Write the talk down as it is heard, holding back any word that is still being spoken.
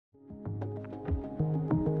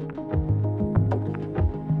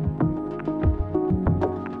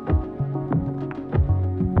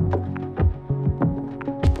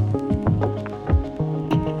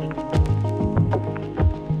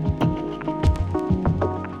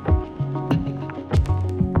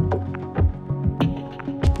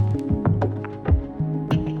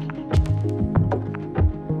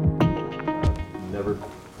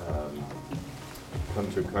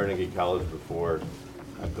college before.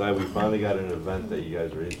 I'm glad we finally got an event that you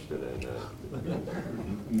guys are interested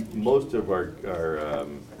in. Most of our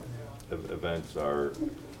events are,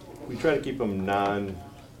 we try to keep them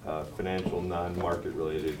non-financial, non-market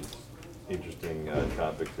related, interesting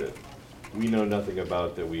topics that we know nothing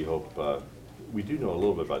about that we hope, we do know a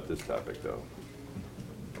little bit about this topic though.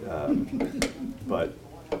 But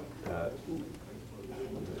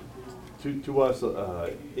to us,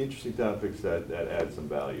 interesting topics that add some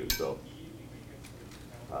value. So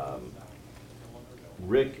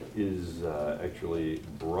Rick is actually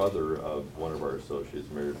brother of one of our associates,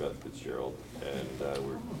 Mary Beth Fitzgerald, and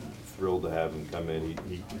we're thrilled to have him come in.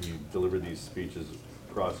 He delivered these speeches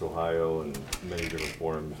across Ohio in many different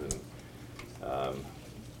forms, and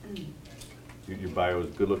your bio is a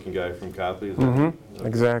good-looking guy from Copley, is that right? Okay.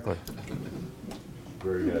 Exactly.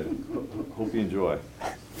 Very good. Hope you enjoy.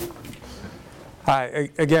 Hi,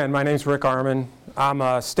 again, my name's Rick Armon. I'm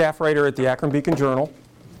a staff writer at the Akron Beacon Journal,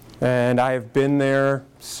 and I have been there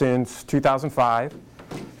since 2005,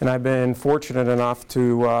 and I've been fortunate enough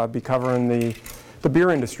to be covering the beer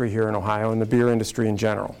industry here in Ohio and the beer industry in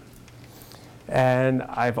general. And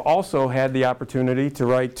I've also had the opportunity to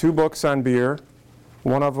write 2 books on beer.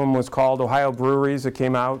 One of them was called Ohio Breweries. It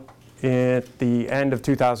came out at the end of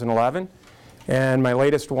 2011. And my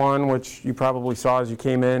latest one, which you probably saw as you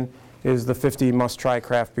came in, is the 50 Must-Try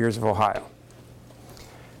Craft Beers of Ohio.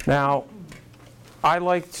 Now, I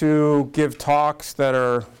like to give talks that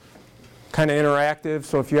are kind of interactive,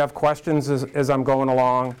 so if you have questions as I'm going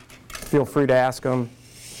along, feel free to ask them.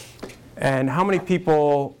 And how many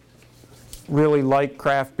people really like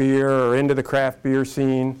craft beer or into the craft beer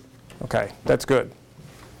scene? Okay, that's good.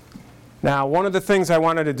 Now, one of the things I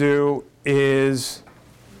wanted to do is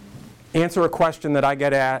answer a question that I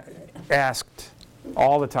get asked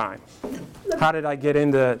all the time. How did I get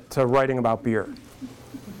into writing about beer?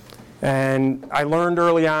 And I learned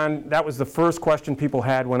early on that was the first question people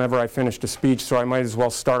had whenever I finished a speech, so I might as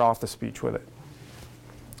well start off the speech with it.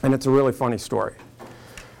 And it's a really funny story.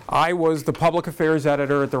 I was the public affairs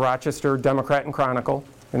editor at the Rochester Democrat and Chronicle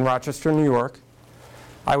in Rochester, New York.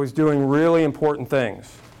 I was doing really important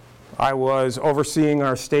things. I was overseeing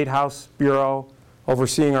our State House Bureau,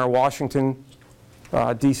 overseeing our Washington,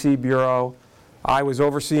 D.C. Bureau. I was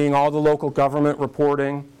overseeing all the local government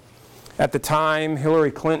reporting. At the time, Hillary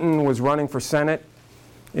Clinton was running for Senate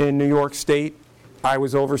in New York State. I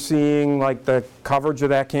was overseeing the coverage of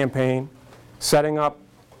that campaign, setting up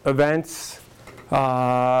events,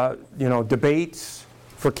 debates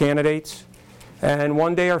for candidates. And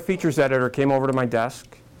one day our features editor came over to my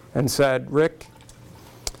desk and said, Rick,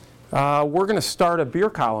 we're going to start a beer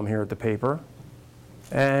column here at the paper,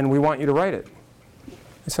 and we want you to write it.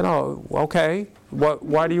 I said, oh, okay.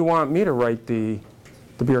 Why do you want me to write the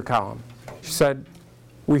beer column? She said,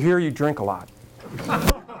 we hear you drink a lot.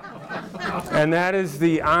 And that is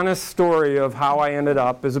the honest story of how I ended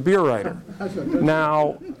up as a beer writer.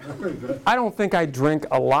 Now, I don't think I drink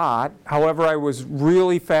a lot. However, I was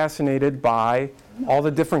really fascinated by all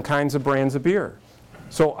the different kinds of brands of beer.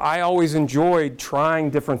 So I always enjoyed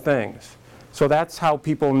trying different things. So that's how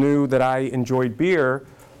people knew that I enjoyed beer.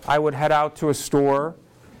 I would head out to a store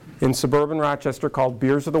in suburban Rochester called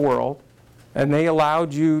Beers of the World, and they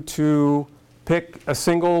allowed you to pick a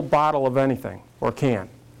single bottle of anything or can.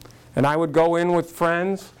 And I would go in with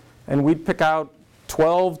friends, and we'd pick out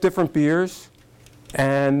 12 different beers,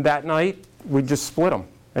 and that night we'd just split them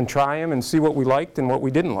and try them and see what we liked and what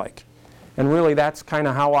we didn't like. And really that's kind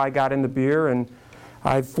of how I got into beer, and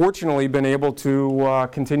I've fortunately been able to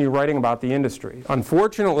continue writing about the industry.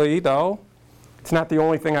 Unfortunately, though, it's not the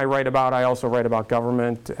only thing I write about. I also write about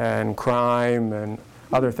government and crime and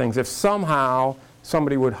other things. If somehow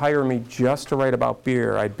somebody would hire me just to write about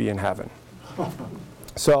beer, I'd be in heaven.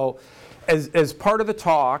 So as part of the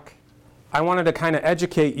talk, I wanted to kind of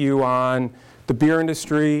educate you on the beer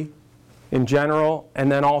industry in general,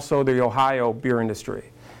 and then also the Ohio beer industry.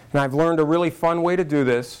 And I've learned a really fun way to do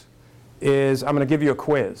this is I'm going to give you a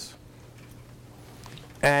quiz.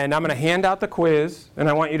 And I'm going to hand out the quiz, and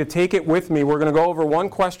I want you to take it with me. We're going to go over one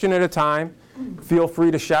question at a time. Feel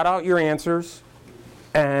free to shout out your answers.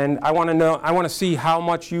 And I want to see how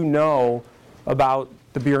much you know about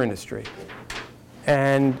the beer industry.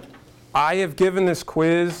 And I have given this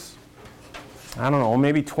quiz, I don't know,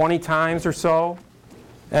 maybe 20 times or so.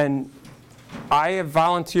 And I have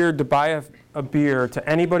volunteered to buy a beer to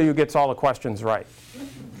anybody who gets all the questions right.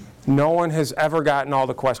 No one has ever gotten all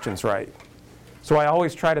the questions right. So I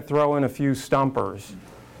always try to throw in a few stumpers.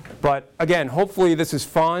 But again, hopefully this is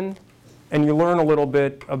fun, and you learn a little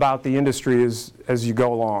bit about the industry as you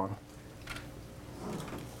go along.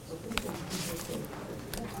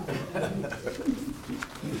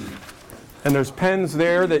 And there's pens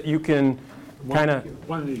there that you can kind of,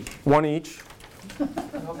 one each.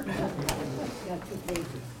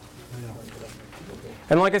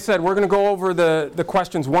 And like I said, we're going to go over the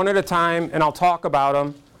questions one at a time, and I'll talk about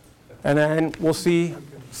them, and then we'll see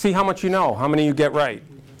how much you know, how many you get right.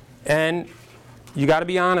 And you got to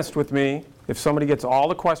be honest with me. If somebody gets all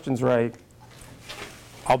the questions right,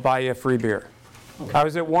 I'll buy you a free beer. I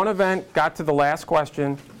was at one event, got to the last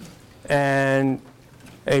question, and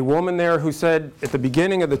a woman there who said at the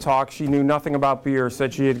beginning of the talk she knew nothing about beer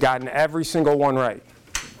said she had gotten every single one right.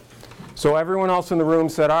 So everyone else in the room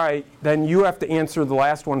said, all right, then you have to answer the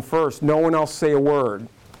last one first. No one else say a word.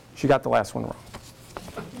 She got the last one wrong.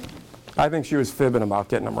 I think she was fibbing about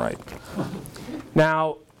getting them right.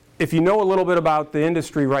 Now, if you know a little bit about the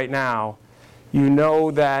industry right now, you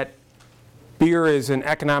know that beer is an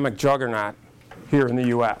economic juggernaut here in the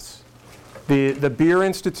U.S. The Beer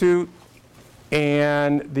Institute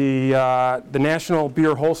and the National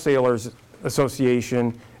Beer Wholesalers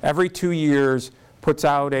Association every 2 years puts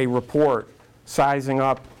out a report sizing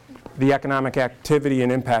up the economic activity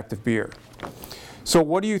and impact of beer. So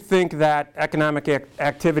what do you think that economic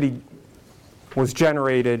activity was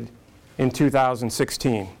generated in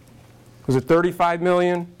 2016? Was it 35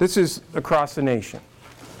 million? This is across the nation.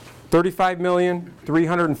 35 million,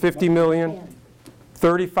 350 million,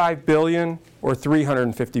 35 billion, or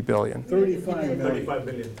 350 billion? 35 million. 35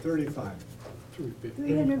 billion. 35. 350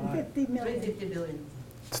 million. 350 billion.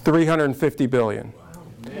 It's 350 billion.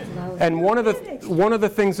 And one of the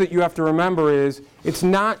things that you have to remember is it's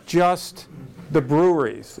not just the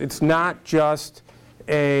breweries. It's not just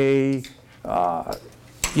a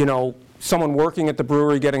someone working at the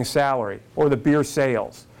brewery getting salary or the beer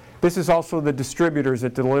sales. This is also the distributors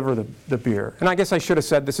that deliver the beer. And I guess I should have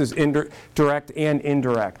said this is direct and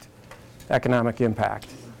indirect economic impact,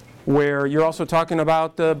 where you're also talking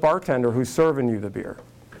about the bartender who's serving you the beer.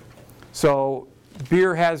 So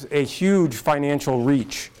beer has a huge financial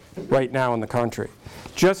reach right now in the country.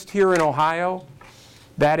 Just here in Ohio,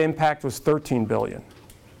 that impact was 13 billion.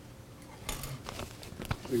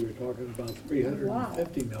 We were talking about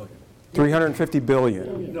 350 million. 350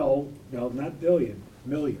 billion. No, not billion,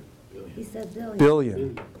 million. He said billion.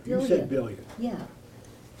 Billion. You said billion. Yeah,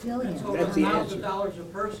 billion. That's over That's the answer. $1,000 a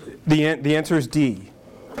person. The answer is D.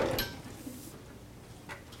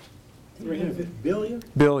 350 billion?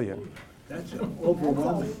 Billion. That's That's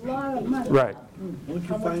overwhelming. a lot of money. Right. Don't you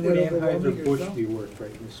How much find would that overwhelming Anheuser-Busch yourself? be worth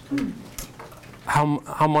right in this country?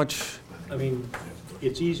 How much? I mean,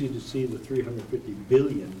 it's easy to see the 350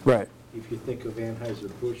 billion Right. if you think of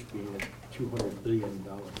Anheuser-Busch being a $200 billion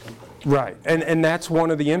company. Right. And that's one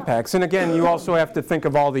of the impacts. And again, you also have to think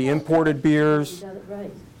of all the imported beers. You got it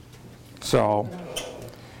right. So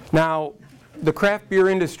now the craft beer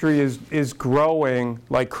industry is growing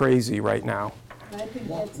like crazy right now. I think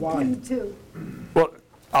that's Why? D too. Well,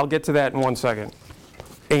 I'll get to that in 1 second.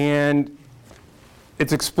 And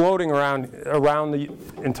it's exploding around the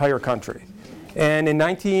entire country. And in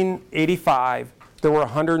 1985, there were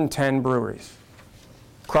 110 breweries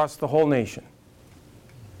across the whole nation.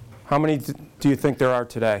 How many do you think there are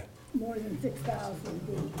today? More than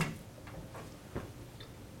 6,000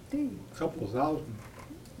 D. D, Couple thousand.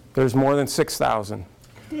 There's more than 6,000.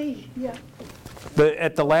 D, yeah.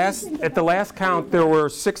 At the last count, there were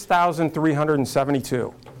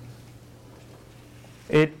 6,372.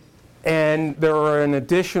 And there are an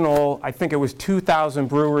additional, I think it was 2,000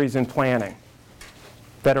 breweries in planning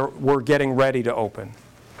that were getting ready to open.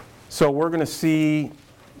 So we're going to see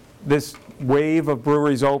this wave of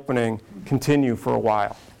breweries opening continue for a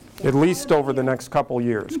while, at least over the next couple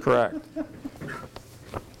years, correct?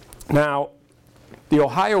 Now, the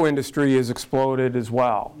Ohio industry has exploded as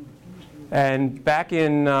well. And back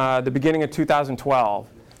in the beginning of 2012,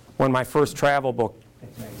 when my first travel book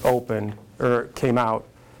opened, or came out,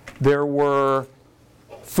 there were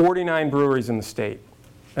 49 breweries in the state.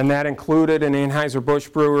 And that included an Anheuser-Busch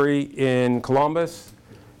brewery in Columbus,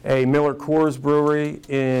 a Miller Coors brewery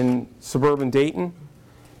in suburban Dayton,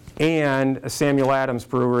 and a Samuel Adams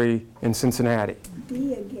brewery in Cincinnati.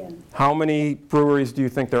 D again. How many breweries do you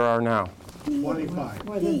think there are now? 25.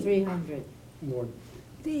 More than 300. More,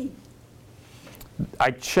 D.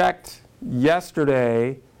 I checked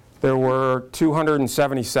yesterday, there were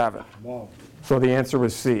 277. Wow. So the answer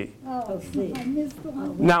was C. Oh, C. I missed the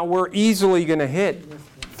one. Now, we're easily going to hit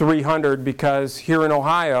 300 because here in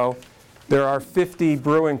Ohio, there are 50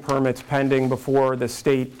 brewing permits pending before the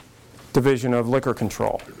State Division of Liquor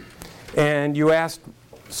Control. And you asked,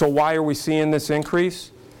 so why are we seeing this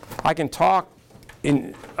increase? I can talk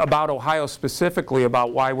about Ohio specifically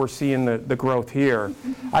about why we're seeing the growth here.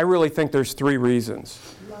 I really think there's 3 reasons.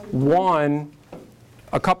 One,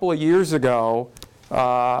 a couple of years ago,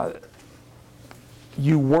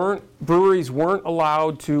 breweries weren't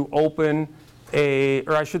allowed to open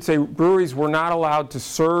or I should say breweries were not allowed to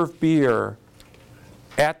serve beer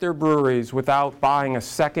at their breweries without buying a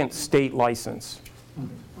second state license.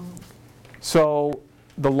 So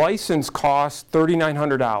the license costs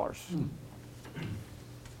 $3,900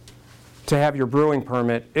 to have your brewing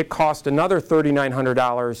permit. It cost another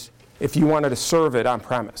 $3,900 if you wanted to serve it on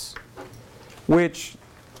premise, which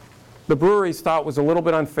the breweries thought was a little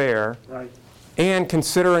bit unfair. Right. And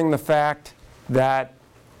considering the fact that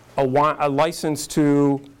a license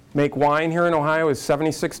to make wine here in Ohio is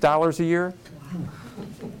 $76 a year,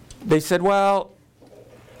 they said, well,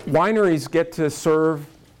 wineries get to serve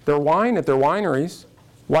their wine at their wineries.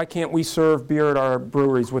 Why can't we serve beer at our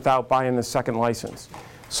breweries without buying the second license?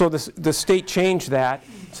 So the state changed that,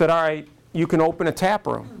 said, all right, you can open a tap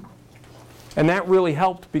room. And that really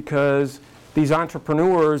helped because these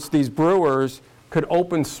entrepreneurs, these brewers, could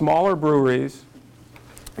open smaller breweries.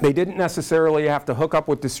 They didn't necessarily have to hook up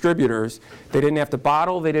with distributors. They didn't have to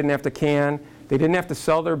bottle. They didn't have to can. They didn't have to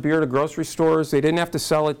sell their beer to grocery stores. They didn't have to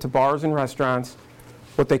sell it to bars and restaurants.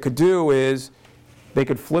 What they could do is they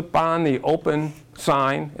could flip on the open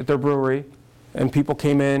sign at their brewery, and people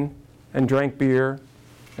came in and drank beer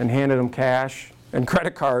and handed them cash and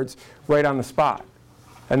credit cards right on the spot.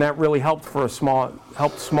 And that really helped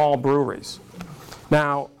small breweries.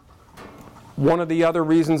 Now, one of the other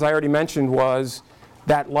reasons I already mentioned was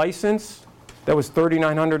that license that was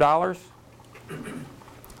 $3,900.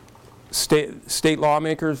 State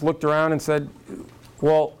lawmakers looked around and said,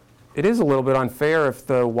 well, it is a little bit unfair if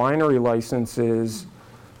the winery license is,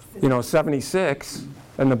 $76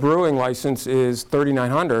 and the brewing license is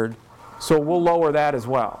 $3,900, so we'll lower that as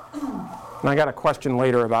well. And I got a question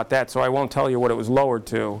later about that, so I won't tell you what it was lowered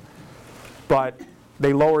to. But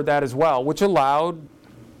they lowered that as well, which allowed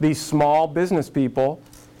these small business people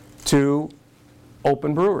to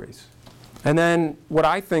open breweries. And then what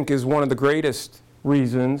I think is one of the greatest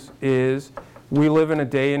reasons is we live in a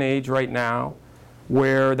day and age right now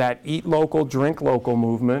where that eat local, drink local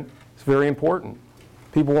movement is very important.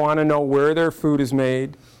 People want to know where their food is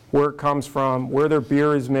made, where it comes from, where their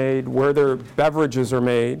beer is made, where their beverages are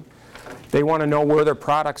made. They want to know where their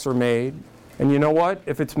products are made. And you know what?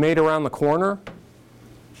 If it's made around the corner,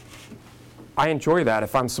 I enjoy that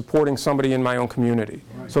if I'm supporting somebody in my own community.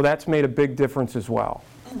 So that's made a big difference as well.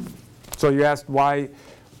 So you asked why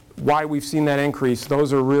we've seen that increase.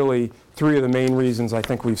 Those are really three of the main reasons I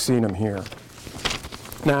think we've seen them here.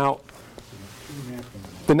 Now,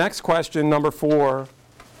 the next question, number 4,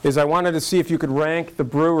 is I wanted to see if you could rank the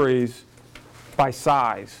breweries by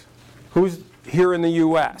size. Who's here in the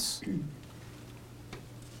U.S.?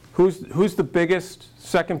 Who's the biggest,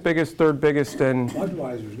 second biggest, third biggest, and...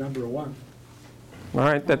 Budweiser's number 1. All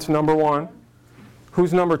right, that's number 1.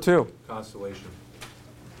 Who's number 2? Constellation.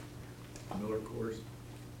 Miller Coors.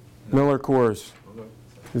 Miller Coors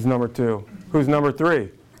is number 2. Who's number 3?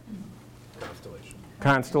 Constellation.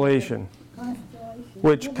 Constellation. Constellation.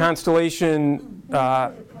 Which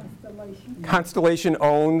Constellation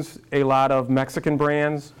owns a lot of Mexican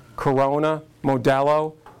brands, Corona,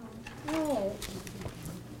 Modelo, Oh,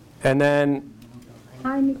 and then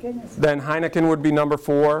Heineken is. would be number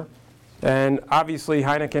 4. And obviously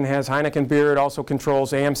Heineken has Heineken beer. It also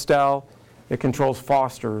controls Amstel. It controls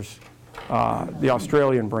Foster's, the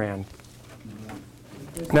Australian brand.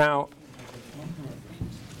 Now,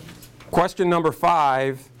 question number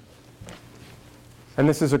 5, and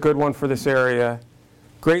this is a good one for this area.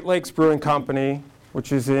 Great Lakes Brewing Company,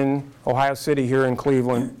 which is in Ohio City here in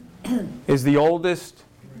Cleveland, is the oldest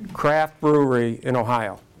craft brewery in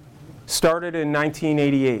Ohio. Started in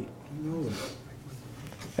 1988.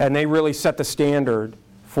 And they really set the standard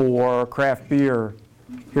for craft beer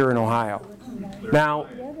here in Ohio. Now,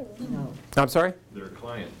 I'm sorry? They're a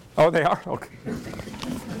client. Oh, they are? Okay.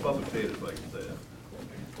 Public data, if I can say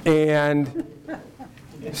that. And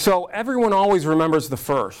so everyone always remembers the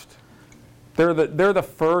first. They're the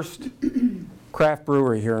first craft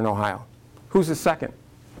brewery here in Ohio. Who's the second?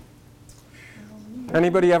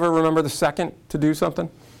 Anybody ever remember the second to do something?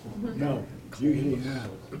 No, usually not.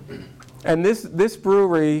 And this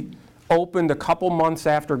brewery opened a couple months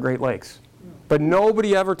after Great Lakes. But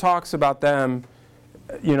nobody ever talks about them,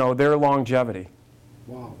 their longevity.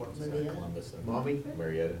 Wow. Mommy?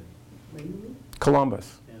 Marietta.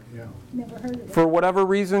 Columbus. Yeah. Never heard of it. For whatever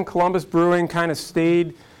reason, Columbus Brewing kind of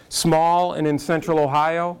stayed small and in central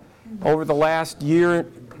Ohio. Over the last year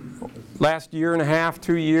and a half,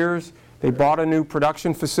 2 years, They bought a new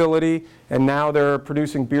production facility, and now they're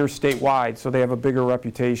producing beer statewide, so they have a bigger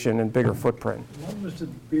reputation and bigger footprint. What was the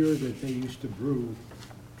beer that they used to brew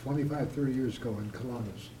 25, 30 years ago in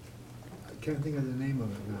Columbus? I can't think of the name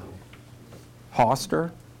of it now.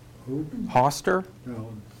 Hoster? Who? Hoster?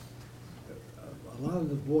 No. A lot of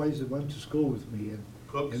the boys that went to school with me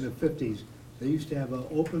in the 50s, they used to have an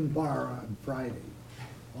open bar on Friday.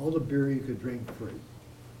 All the beer you could drink free.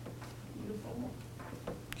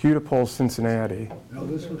 Cutipole, Cincinnati. No,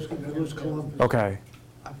 that was Columbus. Okay.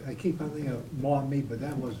 I keep on thinking of Maumee, but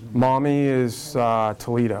that wasn't. Mommy is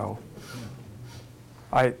Toledo.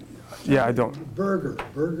 I don't.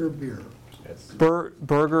 Burger beer.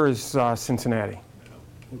 Burger is Cincinnati.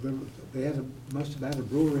 Well, must have had a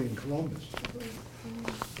brewery in Columbus.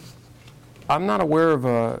 I'm not aware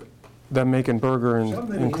of them making burger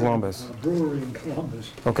Somebody in had Columbus. a brewery in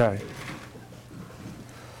Columbus. Okay.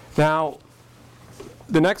 Now,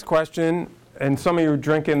 the next question, and some of you are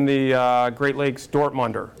drinking the Great Lakes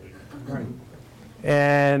Dortmunder. Right.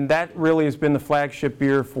 And that really has been the flagship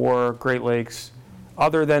beer for Great Lakes.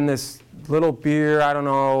 Other than this little beer, I don't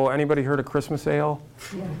know, anybody heard of Christmas Ale?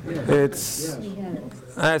 It's, We had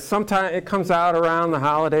it. sometimes it comes out around the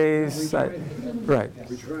holidays. Right.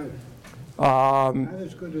 We tried it. Not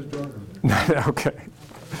as good as Dortmund. Okay.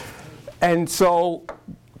 And so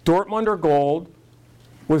Dortmunder Gold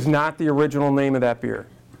was not the original name of that beer.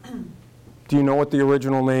 Do you know what the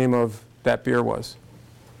original name of that beer was?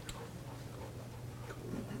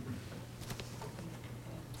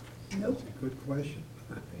 That's a good question.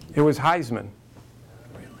 It was Heisman.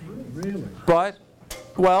 Really? But,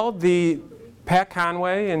 well, Pat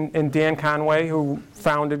Conway and Dan Conway, who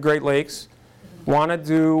founded Great Lakes, wanted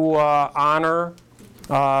to honor,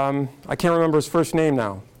 I can't remember his first name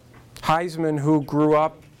now, Heisman, who grew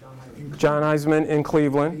up, John Heisman, in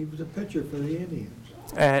Cleveland. He was a pitcher for the Indians.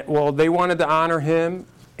 And, well, they wanted to honor him,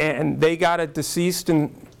 and they got a cease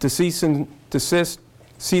and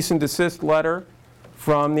desist letter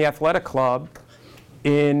from the athletic club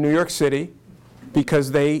in New York City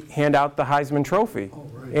because they hand out the Heisman Trophy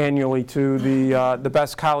annually to the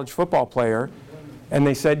best college football player. And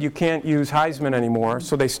they said, you can't use Heisman anymore,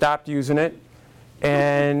 so they stopped using it.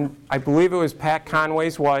 And I believe it was Pat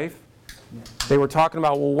Conway's wife. They were talking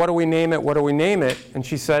about, well, what do we name it? What do we name it? And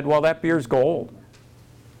she said, well, that beer's gold.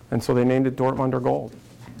 And so they named it Dortmunder Gold.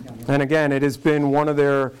 And again, it has been one of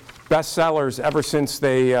their best sellers ever since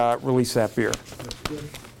they released that beer.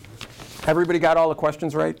 Everybody got all the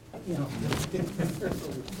questions right?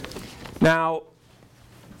 Now,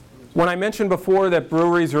 when I mentioned before that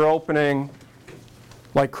breweries are opening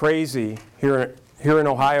like crazy here in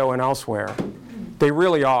Ohio and elsewhere, they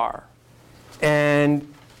really are. And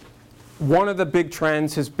one of the big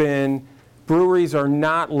trends has been breweries are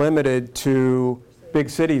not limited to big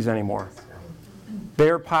cities anymore.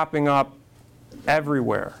 They're popping up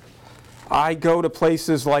everywhere. I go to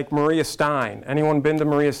places like Maria Stein. Anyone been to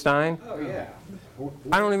Maria Stein? Oh, yeah.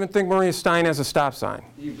 I don't even think Maria Stein has a stop sign.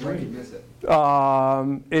 You might miss it.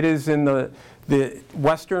 It is in the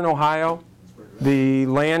western Ohio, the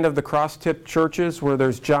land of the cross-tipped churches, where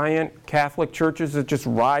there's giant Catholic churches that just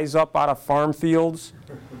rise up out of farm fields.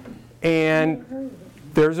 And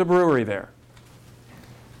there's a brewery there.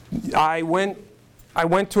 I went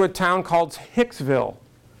to a town called Hicksville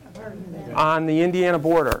on the Indiana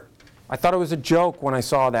border. I thought it was a joke when I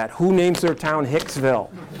saw that. Who names their town Hicksville?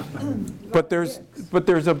 But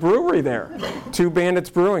there's a brewery there, Two Bandits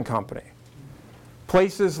Brewing Company.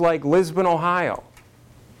 Places like Lisbon, Ohio,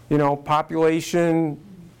 population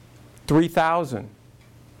 3,000.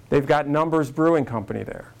 They've got Numbers Brewing Company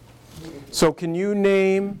there. So can you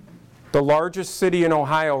name the largest city in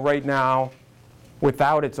Ohio right now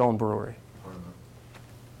without its own brewery?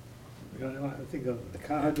 I think of the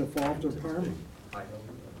Cuyahoga Falls or Parma.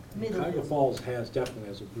 Cuyahoga Falls definitely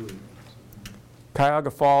has a brewery.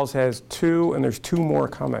 Cuyahoga Falls has 2, and there's 2 more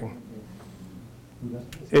coming.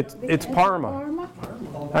 It's Parma.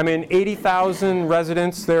 I mean, 80,000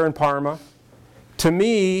 residents there in Parma. To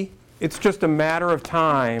me, it's just a matter of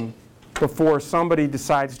time before somebody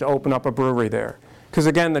decides to open up a brewery there. Because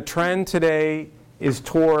again, the trend today is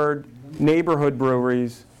toward neighborhood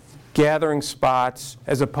breweries, gathering spots,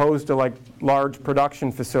 as opposed to like large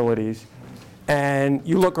production facilities. And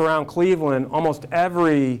you look around Cleveland, almost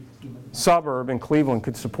every suburb in Cleveland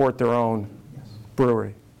could support their own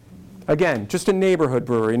brewery. Again, just a neighborhood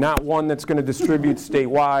brewery, not one that's going to distribute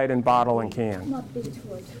statewide and bottle and can. Not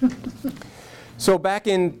Detroit. So back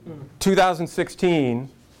in 2016,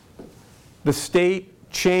 the state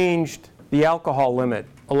changed the alcohol limit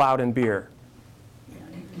allowed in beer.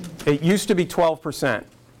 It used to be 12%.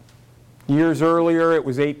 Years earlier, it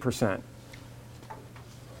was 8%.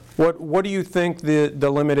 What do you think the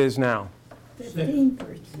limit is now? 15%.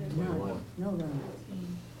 No limit.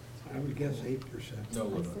 I would guess 8%. No I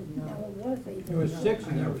limit. said No, no. it was 8. There was 6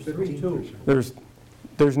 and there was 3 too.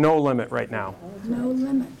 There's no limit right now. No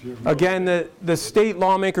limit. Again, the state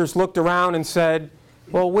lawmakers looked around and said,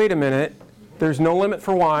 well, wait a minute, there's no limit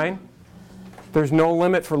for wine, there's no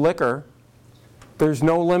limit for liquor, there's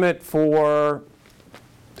no limit for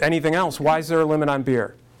anything else. Why is there a limit on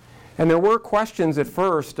beer? And there were questions at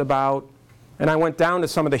first about, and I went down to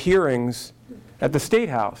some of the hearings at the State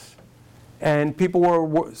House, and people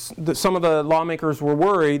were, some of the lawmakers were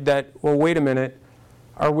worried that, well, wait a minute,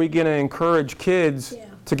 are we going to encourage kids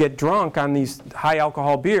to get drunk on these high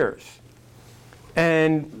alcohol beers?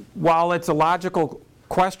 And while it's a logical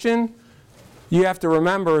question, you have to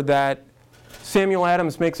remember that Samuel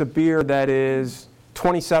Adams makes a beer that is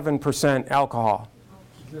 27% alcohol.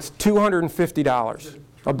 It's $250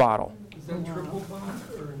 a bottle. Is that triple box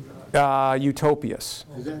or? Utopias.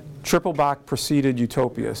 Is that Triple Bock preceded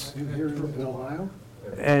Utopias. here in Ohio?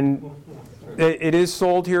 And it is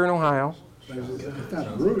sold here in Ohio. It's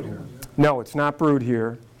not brewed here. No, it's not brewed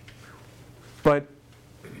here. But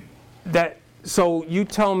so you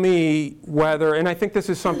tell me whether, and I think this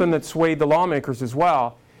is something that swayed the lawmakers as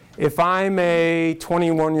well. If I'm a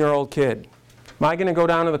 21-year-old kid, am I going to go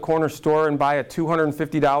down to the corner store and buy a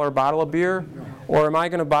 $250 bottle of beer? Or am I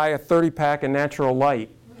going to buy a 30-pack of Natural Light,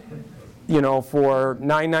 for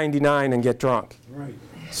 $9.99 and get drunk? Right.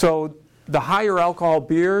 So the higher alcohol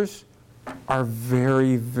beers are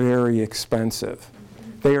very, very expensive.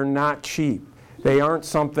 They are not cheap. They aren't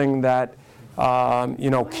something that, kids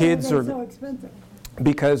Why are, they so expensive?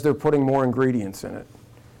 because they're putting more ingredients in it.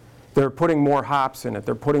 They're putting more hops in it.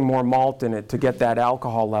 They're putting more malt in it to get that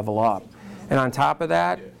alcohol level up. And on top of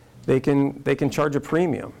that, they can charge a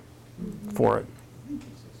premium for it.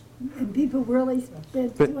 And people really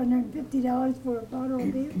spend $250 for a bottle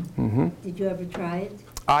of beer? Did you ever try it?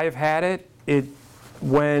 I have had it.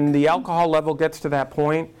 When the alcohol level gets to that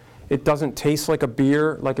point, it doesn't taste like a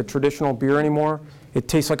beer, like a traditional beer anymore. It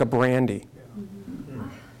tastes like a brandy.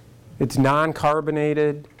 It's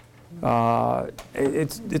non-carbonated.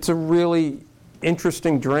 It's a really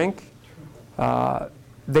interesting drink.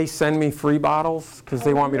 They send me free bottles because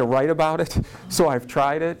they want me to write about it, so I've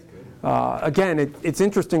tried it. Again, it's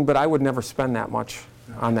interesting, but I would never spend that much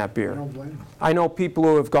on that beer. I don't blame them. I know people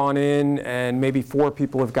who have gone in and maybe 4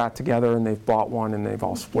 people have got together and they've bought one and they've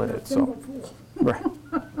all split it. Single So, fool. right.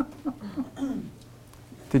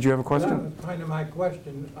 Did you have a That question? was kind of my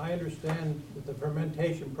question. I understand that the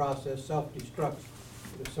fermentation process self-destructs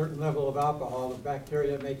at a certain level of alcohol. The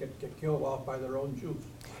bacteria make it get killed off by their own juice.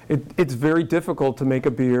 It's very difficult to make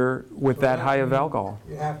a beer with So that high of means alcohol.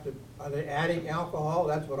 You have to, are they adding alcohol?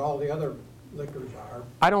 That's what all the other liquors are.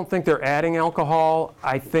 I don't think they're adding alcohol.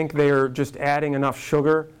 I think they're just adding enough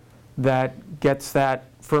sugar that gets that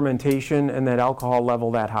fermentation and that alcohol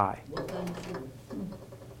level that high. What kind of sugar?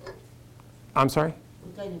 I'm sorry?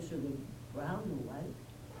 What kind of sugar? Brown or white?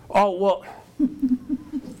 Oh, well,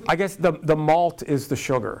 I guess the malt is the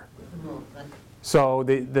sugar. No, that's So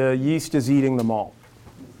the yeast is eating the malt.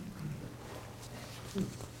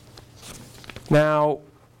 Now,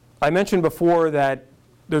 I mentioned before that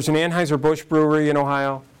there's an Anheuser-Busch brewery in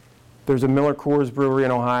Ohio, there's a Miller Coors brewery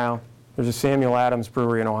in Ohio, there's a Samuel Adams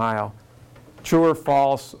brewery in Ohio. True or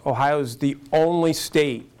false, Ohio is the only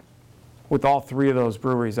state with all 3 of those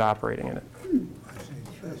breweries operating in it.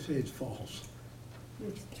 I say it's false.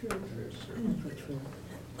 It's true.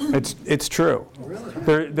 It's true.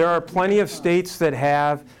 There are plenty of states that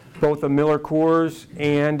have both a Miller Coors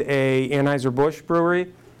and a Anheuser-Busch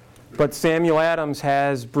brewery, but Samuel Adams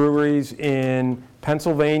has breweries in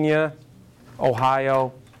Pennsylvania,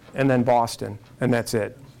 Ohio, and then Boston, and that's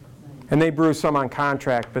it. And they brew some on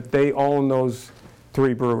contract, but they own those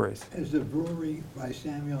 3 breweries. Is the brewery by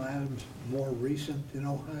Samuel Adams more recent in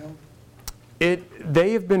Ohio?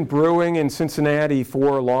 They have been brewing in Cincinnati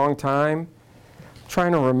for a long time.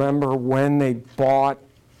 Trying to remember when they bought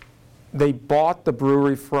the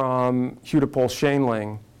brewery from Hudipole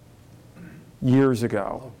Shaneling years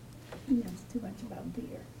ago. He knows too much about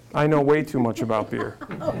beer. I know way too much about beer.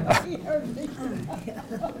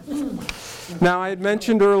 Now, I had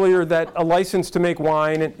mentioned earlier that a license to make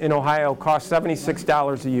wine in Ohio costs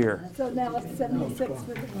 $76 a year. So now it's 76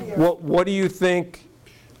 for the beer. What do you think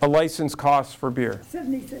a license costs for beer?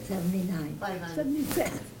 76. 79.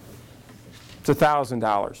 76. It's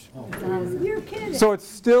 $1,000. You're kidding. So it's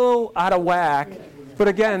still out of whack, but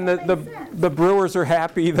again, the brewers are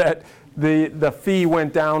happy that the fee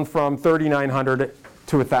went down from $3,900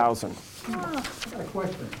 to $1,000. Oh, A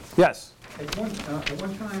question. Yes. At one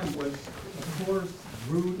time, was Coors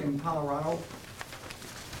brewed in Colorado?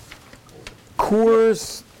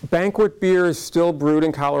 Coors Banquet beer is still brewed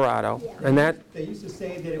in Colorado, and that, They used to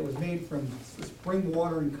say that it was made from spring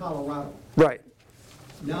water in Colorado. right.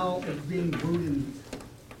 Now it's being brewed in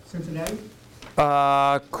Cincinnati?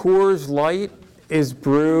 Coors Light is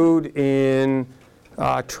brewed in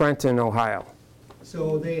Trenton, Ohio.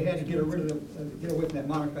 So they had to get rid of the, get away from that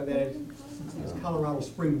moniker that it's Colorado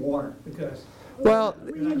spring water, because Well,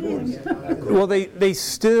 they're not doing it. well, they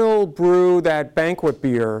still brew that banquet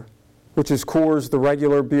beer, which is Coors, the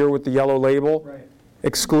regular beer with the yellow label, Right,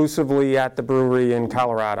 exclusively at the brewery in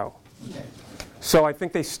Colorado. okay. So I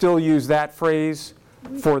think they still use that phrase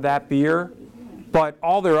for that beer, but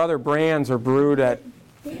all their other brands are brewed at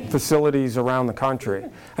facilities around the country.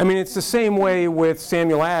 I mean, it's the same way with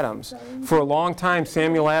Samuel Adams. For a long time,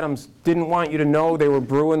 Samuel Adams didn't want you to know they were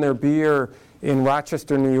brewing their beer in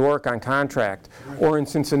Rochester, New York on contract, or in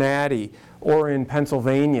Cincinnati, or in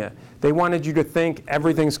Pennsylvania. They wanted you to think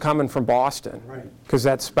everything's coming from Boston, Right. because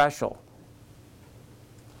that's special.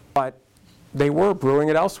 But they were brewing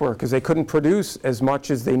it elsewhere because they couldn't produce as much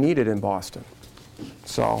as they needed in Boston.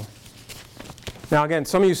 So, now again,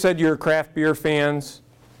 some of you said you're craft beer fans.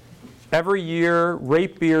 Every year,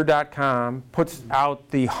 ratebeer.com puts out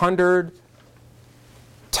the 100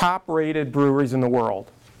 top-rated breweries in the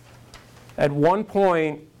world. At one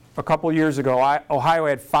point, a couple years ago, Ohio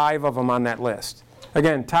had 5 of them on that list.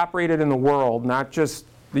 Again, top-rated in the world, not just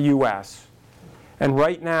the US. And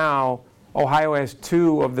right now, Ohio has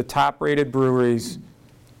 2 of the top-rated breweries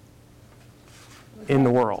in the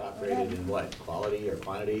world. Top rated in what, quality or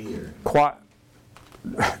quantity or?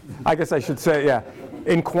 I guess I should say, yeah,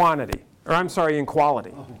 in quantity, or I'm sorry, in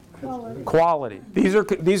quality. Quality.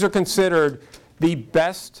 These are considered the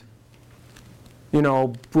best,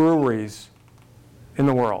 breweries in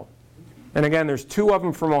the world. And again, there's 2 of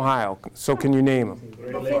them from Ohio, so can you name them?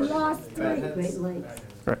 They lost 3. Great Lakes.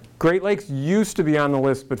 Right. Great Lakes used to be on the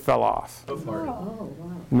list but fell off. Oh, wow.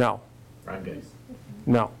 No, Prime Days.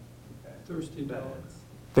 no. Thirsty dogs.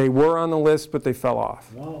 They were on the list but they fell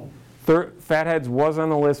off. Wow. Fatheads was on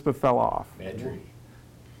the list but fell off. Mantry.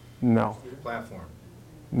 No, Platform.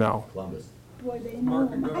 no. Columbus. Boy, they know.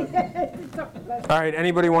 All right,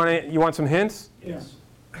 anybody you want some hints? Yes.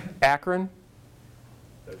 Akron,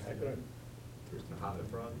 There's the Hop and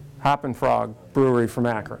Frog. Hop and Frog Brewery from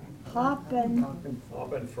Akron. Hoppin'.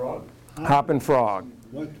 Hop and Frog. Hop and Frog.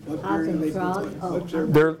 What Hop beer do and they, Frog? Oh, what's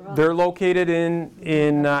their, They're located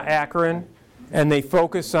in Akron, and they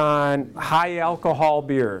focus on high alcohol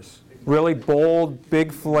beers, really bold,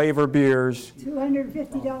 big flavor beers.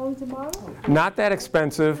 $250 a bottle? Not that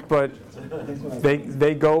expensive, but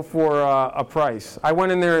they go for a price. I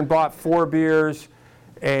went in there and bought 4 beers,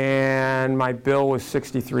 and my bill was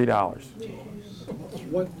 $63.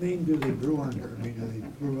 what name do they brew under? I mean, do they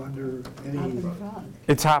brew under Hop any? and Frog.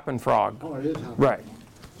 It's Hop and Frog. Oh, it is Hop. Right,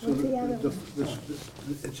 So What's the other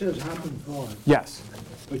it says Hop and Frog, yes.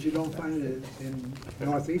 but you don't find it in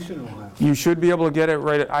northeastern Ohio. You should be able to get it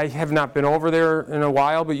right, I have not been over there in a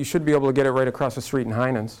while, but you should be able to get it right across the street in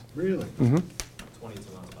Heinens. Really?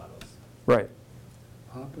 22-ounce bottles. Right.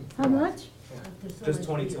 Hop and How Frog. much? Just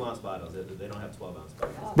 22-ounce bottles. They don't have 12-ounce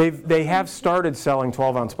bottles. They have started selling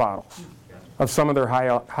 12-ounce bottles of some of their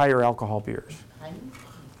higher alcohol beers.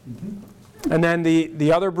 And then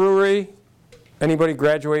the other brewery, anybody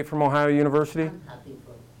graduate from Ohio University? Happy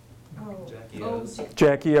for. Jackie O's.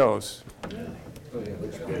 Jackie O's.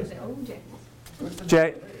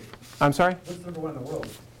 I'm sorry? What's number 1 in the world?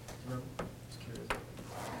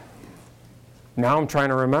 Now I'm trying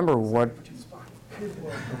to remember what.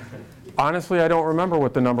 Honestly, I don't remember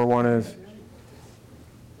what the number 1 is.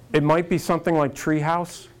 It might be something like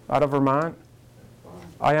Treehouse out of Vermont.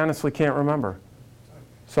 I honestly can't remember.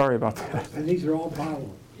 Sorry about that. And these are all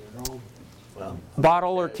bottled. They're all, Well,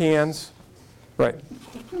 Bottle or cans. Right.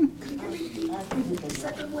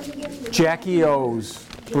 Jackie O's.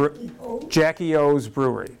 Jackie O's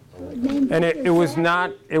Brewery. And it was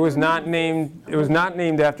not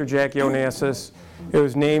named after Jackie Onassis. It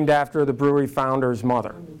was named after the brewery founder's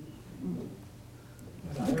mother.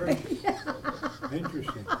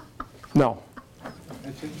 interesting. No,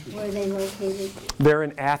 That's interesting. Where are they located? they're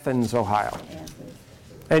in Athens, Ohio.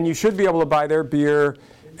 And you should be able to buy their beer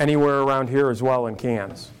anywhere around here as well in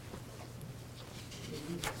cans.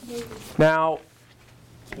 Now,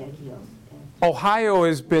 Jackie O. Ohio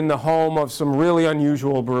has been the home of some really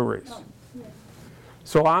unusual breweries.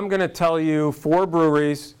 So I'm going to tell you 4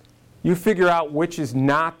 breweries. You figure out which is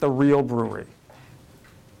not the real brewery.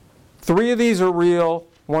 3 of these are real,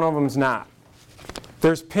 1 of them's not.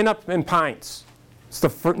 There's Pinup and Pints. It's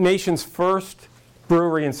the nation's first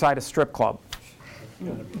brewery inside a strip club.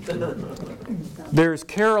 There's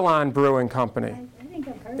Carolyn Brewing Company. I think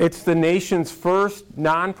I've heard It's the nation's first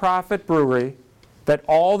nonprofit brewery that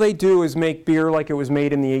all they do is make beer like it was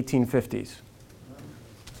made in the 1850s.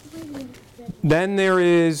 Then there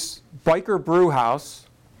is Biker Brew House.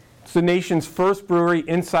 It's the nation's first brewery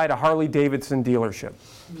inside a Harley-Davidson dealership.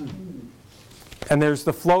 And there's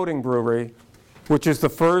the Floating Brewery, which is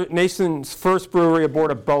the nation's first brewery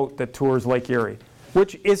aboard a boat that tours Lake Erie,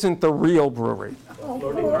 which isn't the real brewery.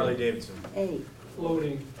 Floating Harley Davidson. A.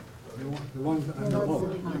 Floating. The ones on the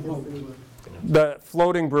boat. The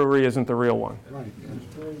Floating Brewery isn't the real one. Right.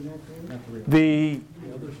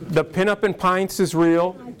 The Pinup and Pints is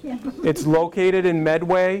real. I can't believe It's located in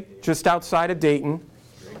Medway, just outside of Dayton.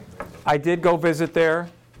 I did go visit there,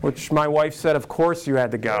 which my wife said, of course you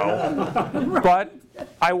had to go. But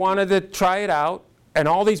I wanted to try it out, and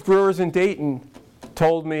all these brewers in Dayton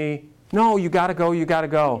told me, no, you gotta go, you gotta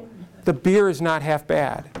go. The beer is not half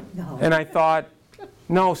bad. No. And I thought,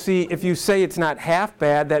 no, see, if you say it's not half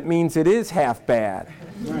bad, that means it is half bad.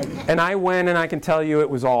 Right. And I went, and I can tell you it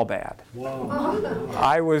was all bad. Wow.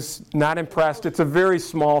 I was not impressed. It's a very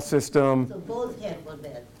small system. So both half were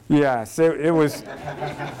bad. Yes, it was.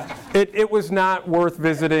 It was not worth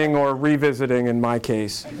visiting or revisiting in my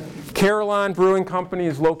case. Carolyn Brewing Company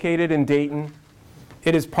is located in Dayton.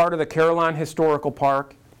 It is part of the Carolyn Historical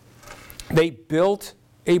Park. They built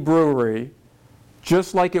a brewery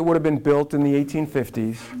just like it would have been built in the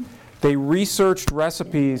 1850s. They researched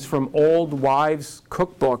recipes from old wives'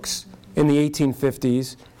 cookbooks in the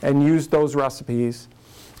 1850s and used those recipes,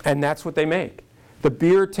 and that's what they make. The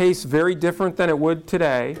beer tastes very different than it would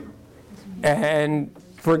today. And,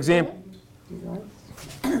 for example,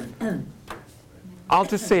 I'll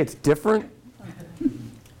just say it's different.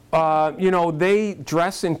 They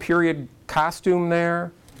dress in period costume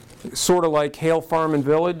there, sort of like Hale Farm and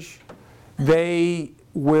Village. They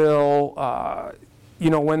will,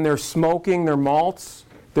 when they're smoking their malts,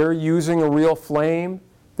 they're using a real flame.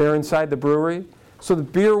 They're inside the brewery. So the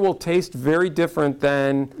beer will taste very different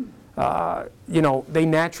than, they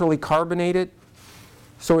naturally carbonate it.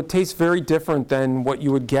 So it tastes very different than what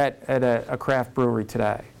you would get at a craft brewery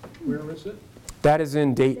today. Where is it? That is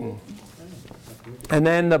in Dayton. And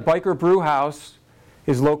then the Biker Brew House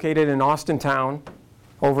is located in Austintown,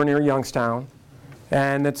 over near Youngstown.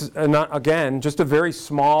 And it's, again, just a very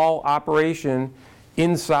small operation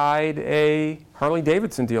inside a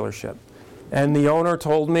Harley-Davidson dealership. And the owner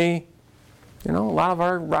told me, a lot of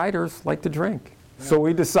our riders like to drink. So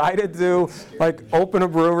we decided to open a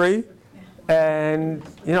brewery, and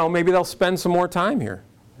maybe they'll spend some more time here.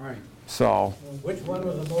 Right. So Which one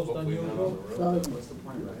was the most unusual?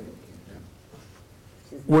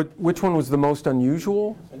 which one was the most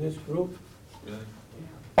unusual? In this group?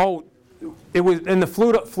 Oh, it was, and the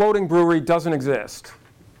Floating Brewery doesn't exist.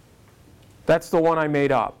 That's the one I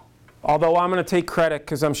made up. Although I'm going to take credit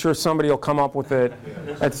because I'm sure somebody will come up with it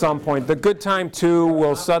at some point. The Good Time 2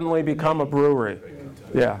 will suddenly become a brewery.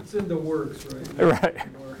 Yeah. It's in the works, right? Right.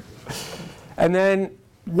 And then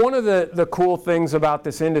one of the cool things about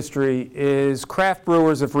this industry is craft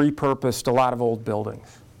brewers have repurposed a lot of old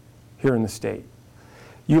buildings here in the state.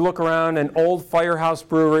 You look around, an old firehouse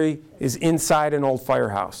brewery is inside an old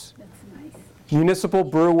firehouse. that's nice. Municipal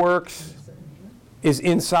Brew Works is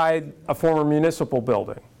inside a former municipal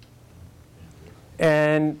building.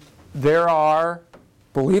 And there are,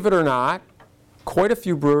 believe it or not, quite a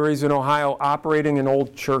few breweries in Ohio operating in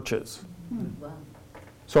old churches. Wow.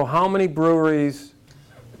 So how many breweries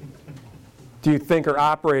do you think are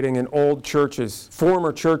operating in old churches,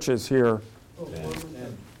 former churches here?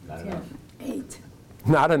 8.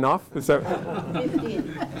 Not enough? Is that, 15.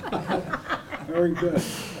 Very good.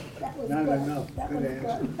 That was Not good. enough. That Good was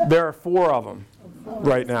answer. good. there are 4 of them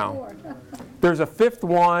right now. 4. There's a 5th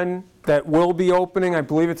one that will be opening. I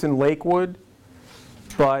believe it's in Lakewood,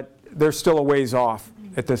 but they're still a ways off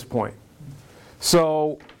at this point.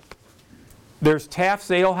 So there's Taft's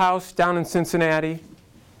Ale House down in Cincinnati.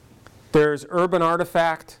 There's Urban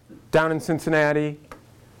Artifact down in Cincinnati.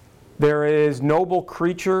 There is Noble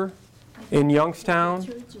Creature in Youngstown.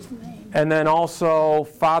 Church's name. And then also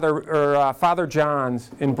Father John's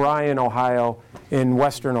in Bryan, Ohio, in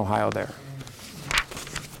western Ohio there.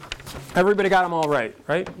 Everybody got them all right?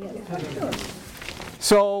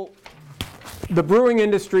 So the brewing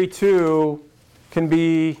industry, too, can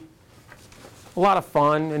be a lot of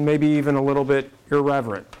fun and maybe even a little bit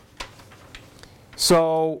irreverent.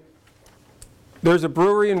 So there's a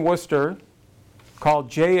brewery in Worcester called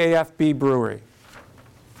JAFB Brewery.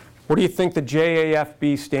 What do you think the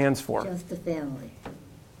JAFB stands for? Just the family.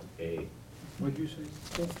 A. What'd you say?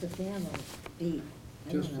 Just the family. B.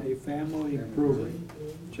 Just a family brewery.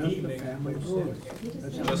 Just a family brewery.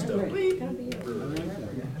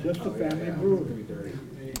 Just a family brewery.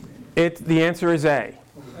 The answer is A.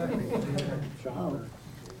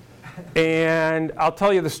 And I'll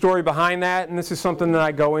tell you the story behind that, and this is something that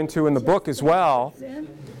I go into in the book as well.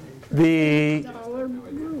 The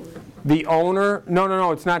owner,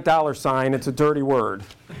 no, it's not dollar sign, it's a dirty word.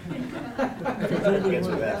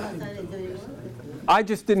 I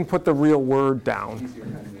just didn't put the real word down.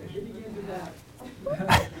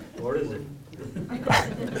 What is it?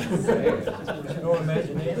 No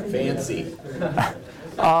imagination. Fancy.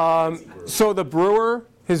 So the brewer,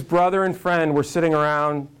 his brother and friend were sitting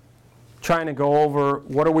around trying to go over,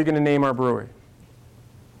 what are we going to name our brewery?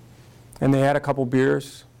 And they had a couple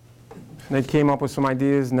beers. And they came up with some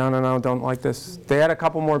ideas. No, don't like this. They had a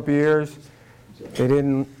couple more beers. They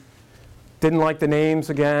didn't like the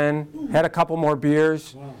names again. Had a couple more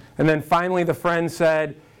beers. And then finally the friend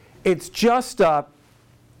said, it's just a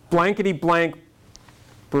blankety blank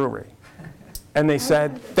brewery. And they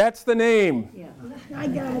said, that's the name. Yeah, I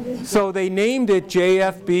got it. So they named it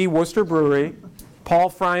JFB Worcester Brewery. Paul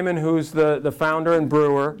Fryman, who's the founder and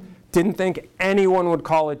brewer, didn't think anyone would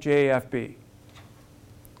call it JFB.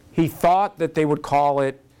 He thought that they would call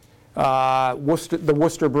it the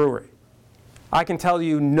Worcester Brewery. I can tell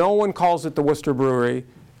you no one calls it the Worcester Brewery.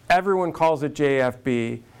 Everyone calls it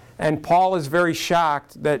JFB. And Paul is very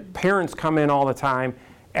shocked that parents come in all the time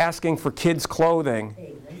asking for kids' clothing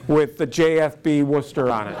with the JFB Worcester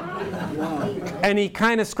on it. And he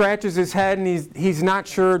kind of scratches his head and he's not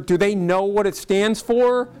sure, do they know what it stands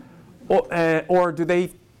for? Or do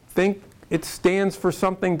they think it stands for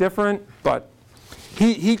something different? But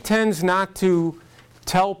he tends not to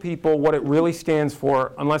tell people what it really stands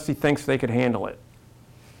for unless he thinks they could handle it.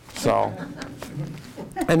 So,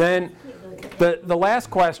 and then the last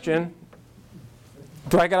question,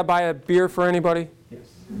 do I got to buy a beer for anybody? Yes.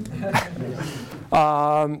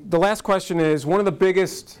 The last question is, one of the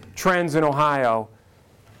biggest trends in Ohio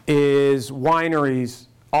is wineries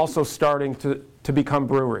also starting to become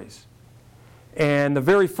breweries. And the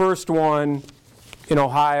very first one in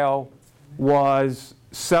Ohio was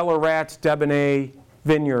Cellar Rats Debonnaire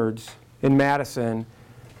Vineyards in Madison.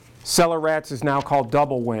 Cellar Rats is now called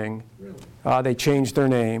Double Wing. They changed their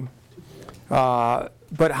name.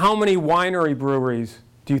 But how many winery breweries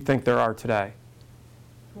do you think there are today?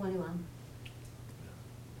 21.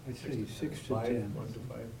 I'd say 6 to 10.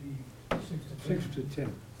 6 to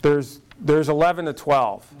 10. There's 11 to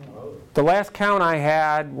 12. The last count I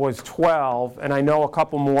had was 12, and I know a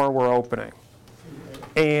couple more were opening.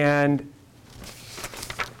 And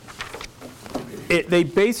they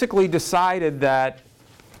basically decided that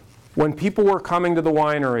when people were coming to the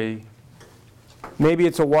winery, maybe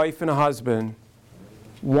it's a wife and a husband,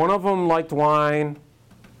 one of them liked wine,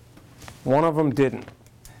 one of them didn't.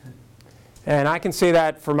 And I can say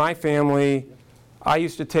that for my family. I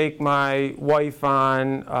used to take my wife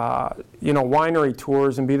on, winery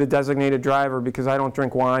tours and be the designated driver because I don't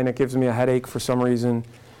drink wine. It gives me a headache for some reason.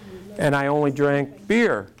 And I only drank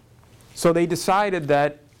beer. So they decided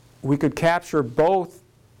that we could capture both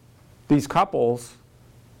these couples,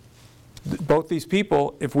 both these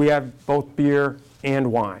people, if we have both beer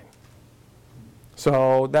and wine.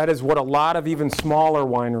 So that is what a lot of even smaller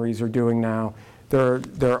wineries are doing now.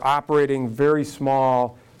 They're operating very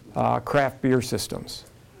small craft beer systems.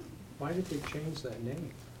 Why did they change that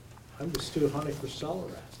name? I'm still hunting for Cellar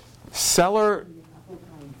Rat. Cellar,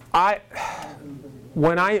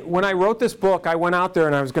 when I wrote this book, I went out there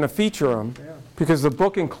and I was going to feature them because the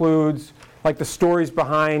book includes like the stories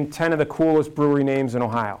behind 10 of the coolest brewery names in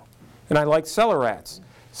Ohio. And I liked Cellar Rats.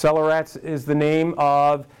 Cellar Rats is the name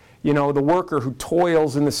of, the worker who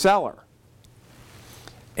toils in the cellar.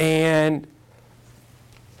 And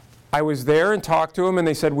I was there and talked to them, and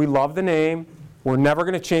they said, we love the name. We're never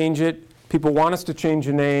going to change it. People want us to change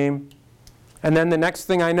the name. And then the next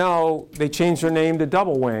thing I know, they changed their name to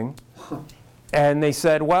Double Wing. And they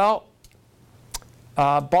said, well,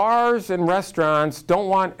 bars and restaurants don't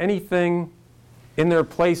want anything in their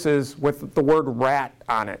places with the word rat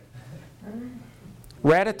on it.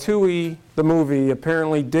 Ratatouille, the movie,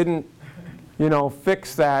 apparently didn't,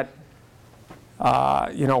 fix that,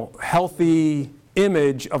 healthy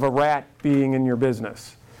image of a rat being in your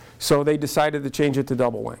business. So they decided to change it to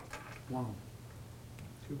Double Wing. Wow.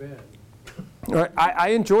 Too bad. All right, I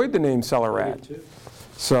enjoyed the name Cellar Rat.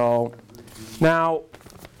 So now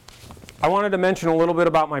I wanted to mention a little bit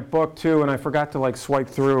about my book too, and I forgot to swipe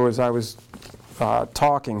through as I was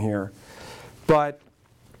talking here. But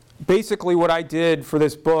basically what I did for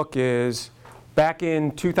this book is back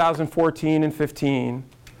in 2014 and 15,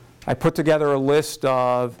 I put together a list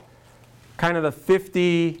of kind of the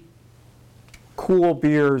 50 cool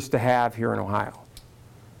beers to have here in Ohio.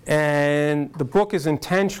 And the book is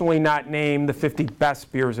intentionally not named the 50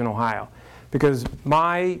 best beers in Ohio, because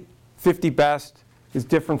my 50 best is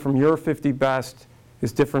different from your 50 best,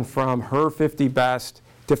 is different from her 50 best,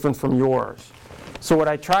 different from yours. So what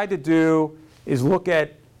I tried to do is look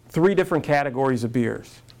at 3 different categories of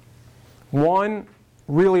beers. One,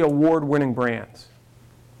 really award-winning brands.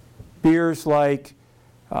 Beers like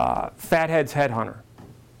Fathead's Headhunter.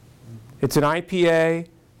 It's an IPA,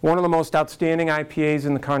 one of the most outstanding IPAs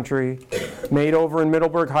in the country, made over in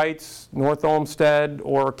Middleburg Heights, North Olmsted,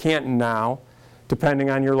 or Canton now, depending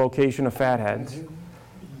on your location of Fatheads.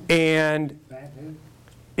 And Fathead?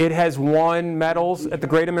 it has won medals at the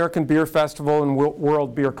Great American Beer Festival and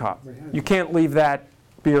World Beer Cup. You can't leave that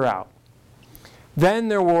beer out. Then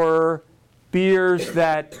there were beers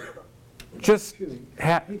that just Excuse me, I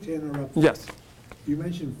had, hate to interrupt. yes, You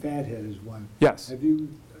mentioned Fathead as one. yes, Have you,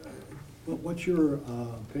 what's your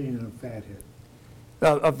opinion of Fathead?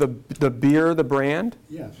 of the beer, the brand.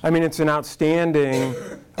 Yes. I mean, it's an outstanding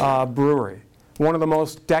brewery. One of the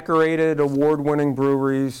most decorated, award-winning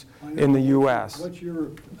breweries in the U.S. What's your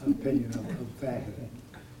opinion of Fathead?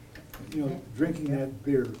 You know, drinking that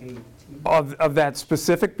beer, Of that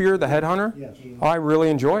specific beer, the Headhunter? yes, Oh, I really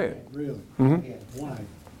enjoy it. really? Mhm. Why?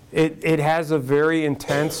 It has a very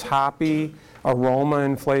intense, hoppy aroma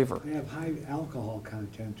and flavor. They have high alcohol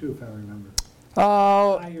content too, if I remember.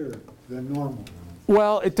 Uh, Higher than normal.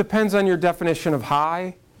 well, it depends on your definition of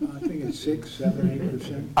high. I think it's 6, 7,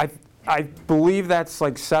 8%. I believe that's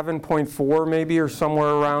like 7.4 maybe, or somewhere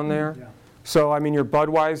around there. Yeah, So, I mean, your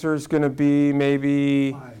Budweiser is going to be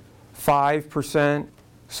maybe 5. 5%.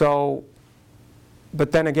 So,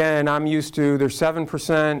 but then again, I'm used to, there's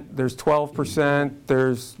 7%, there's 12%,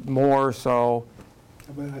 there's more, so.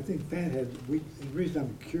 But I think Fathead, the reason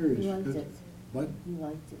I'm curious. You liked is- it. What? You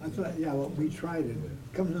liked it. I thought, yeah, well, we tried it.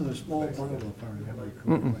 It comes in a small bottle, if I remember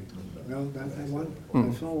correctly. No, that one,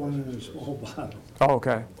 I saw one in a small bottle. Oh,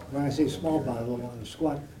 okay. When I say small bottle, I want a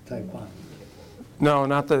squat type bottle. No,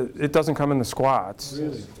 not it doesn't come in the squats.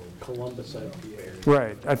 Really? Columbus IPA.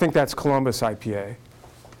 Right, I think that's Columbus IPA.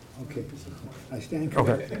 Okay, I stand Okay,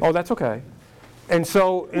 corrected. oh, that's okay. And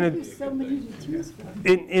so, There's so many to choose from.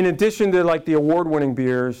 in addition to like the award-winning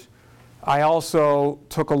beers, I also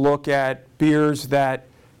took a look at beers that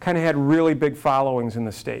kind of had really big followings in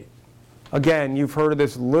the state. Again, you've heard of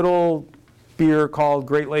this little beer called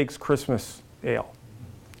Great Lakes Christmas Ale.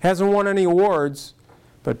 Hasn't won any awards,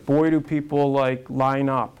 but boy do people like line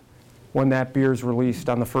up when that beer's released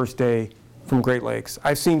on the first day from Great Lakes.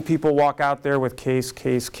 I've seen people walk out there with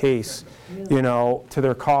case, you know, to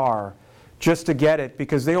their car just to get it,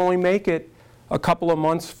 because they only make it a couple of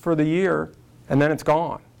months for the year and then it's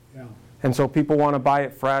gone. Yeah. And so people want to buy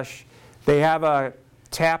it fresh. They have a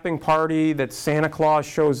tapping party that Santa Claus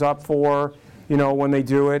shows up for, you know, when they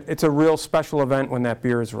do it. It's a real special event when that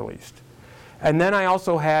beer is released. And then I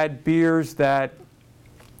also had beers that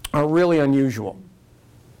are really unusual.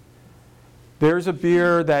 There's a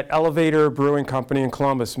beer that Elevator Brewing Company in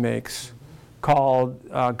Columbus makes called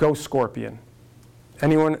Ghost Scorpion.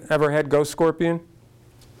 Anyone ever had Ghost Scorpion?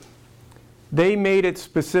 They made it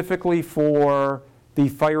specifically for the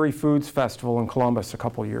Fiery Foods Festival in Columbus a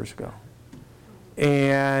couple years ago.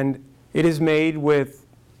 And it is made with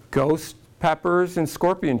ghost peppers and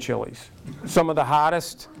scorpion chilies, some of the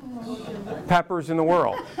hottest peppers in the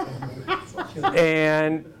world.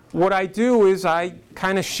 And what I do is I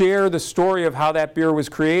kind of share the story of how that beer was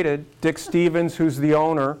created. Dick Stevens, who's the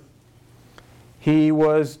owner, he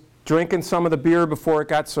was drinking some of the beer before it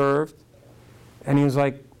got served, and he was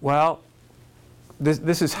like, well,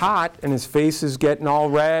 this is hot, and his face is getting all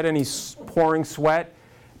red, and he's pouring sweat,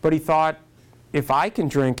 but he thought, if I can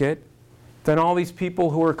drink it, then all these people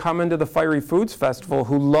who are coming to the Fiery Foods Festival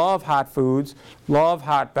who love hot foods, love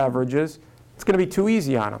hot beverages, it's going to be too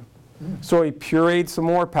easy on them. So he pureed some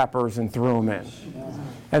more peppers and threw them in.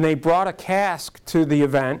 And they brought a cask to the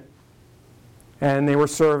event, and they were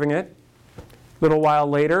serving it. A little while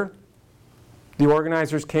later, the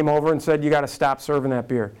organizers came over and said, you got to stop serving that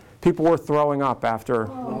beer. People were throwing up after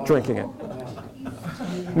drinking it.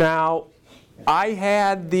 Now, I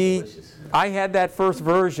had that first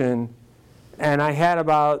version, and I had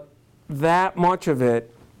about that much of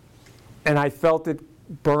it, and I felt it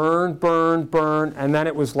burn, and then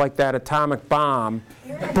it was like that atomic bomb.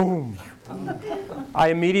 Boom. I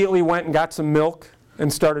immediately went and got some milk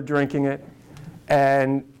and started drinking it,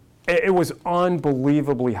 and it was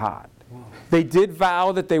unbelievably hot. They did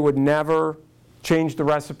vow that they would never change the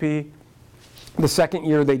recipe. The second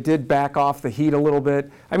year, they did back off the heat a little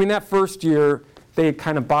bit. I mean, that first year, they had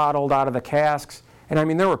kind of bottled out of the casks. And I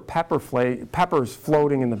mean, there were peppers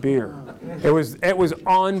floating in the beer. It was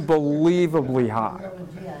unbelievably hot.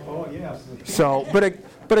 Oh, yes. So,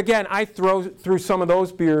 but again, I threw some of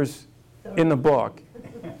those beers in the book.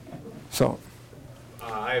 So,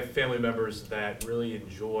 I have family members that really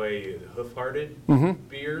enjoy hoof-hearted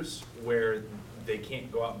beers where they can't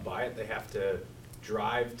go out and buy it. They have to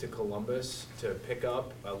drive to Columbus to pick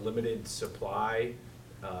up a limited supply,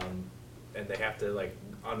 and they have to, like,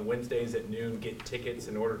 on Wednesdays at noon, get tickets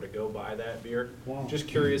in order to go buy that beer. Wow. Just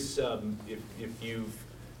curious if you've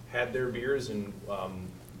had their beers, and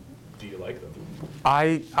do you like them?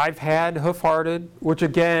 I've had Hoof Hearted, which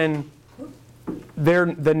again,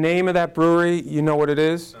 the name of that brewery, you know what it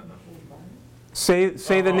is? Say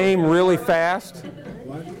the name really fast.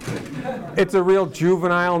 What? It's a real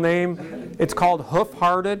juvenile name. It's called Hoof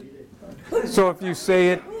Hearted. So if you say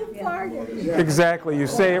it, exactly, you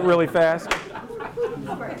say it really fast.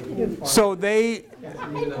 So they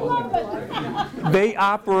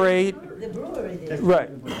operate,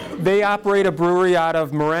 right, they operate a brewery out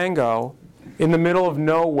of Marengo in the middle of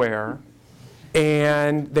nowhere,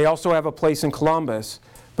 and they also have a place in Columbus,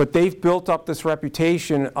 but they've built up this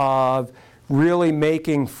reputation of really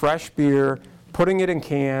making fresh beer, putting it in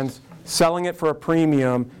cans, selling it for a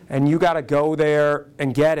premium, and you got to go there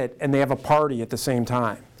and get it, and they have a party at the same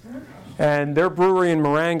time. And their brewery in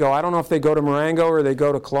Marengo, I don't know if they go to Marengo or they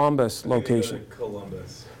go to Columbus location. They go to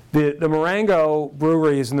Columbus. The Marengo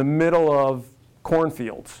brewery is in the middle of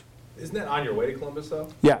cornfields. Isn't that on your way to Columbus, though?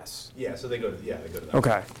 Yes. Yeah, so they go to that.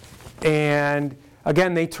 Okay. And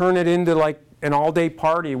again, they turn it into like an all-day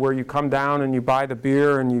party where you come down and you buy the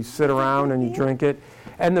beer and you sit around and you drink it.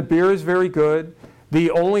 And the beer is very good.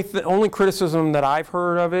 The only criticism that I've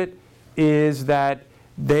heard of it is that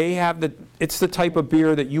they have it's the type of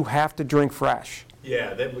beer that you have to drink fresh.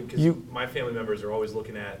 Yeah, because my family members are always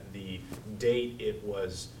looking at the date it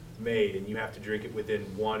was made, and you have to drink it within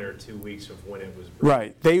 1 or 2 weeks of when it was brewed.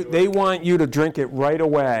 Right. They want you to drink it right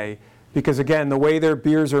away because, again, the way their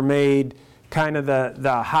beers are made, kind of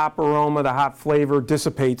the hop aroma, the hop flavor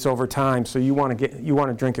dissipates over time, so you want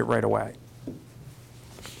to drink it right away.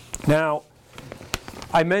 Now,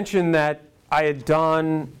 I mentioned that I had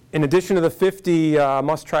done, in addition to the 50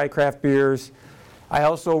 must-try craft beers, I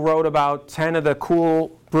also wrote about 10 of the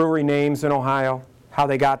cool brewery names in Ohio, how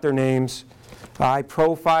they got their names. I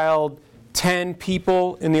profiled 10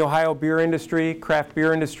 people in the Ohio beer industry, craft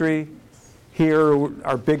beer industry. Here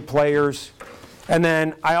are big players. And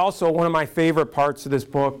then I also, one of my favorite parts of this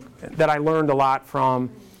book that I learned a lot from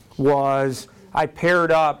was I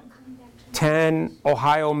paired up 10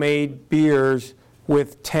 Ohio-made beers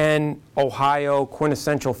with 10 Ohio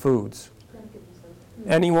quintessential foods.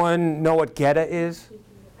 Anyone know what Geta is?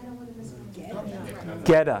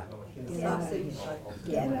 Geta.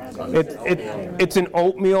 It's an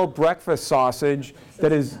oatmeal breakfast sausage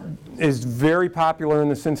that is very popular in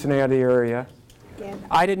the Cincinnati area.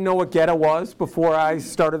 I didn't know what Geta was before I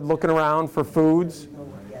started looking around for foods.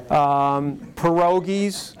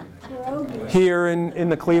 Pierogies here in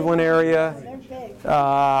the Cleveland area.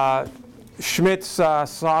 Schmidt's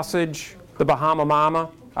sausage, the Bahama Mama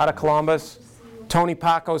out of Columbus. Tony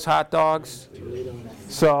Paco's hot dogs.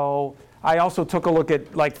 So I also took a look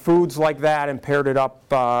at like foods like that and paired it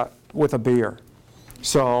up with a beer.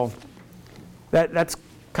 So that's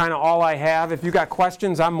kind of all I have. If you got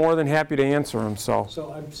questions, I'm more than happy to answer them. So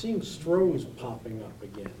I'm seeing Stroh's popping up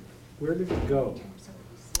again. Where did it go?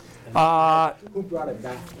 Who brought it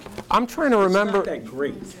back? I'm trying to remember. It's not that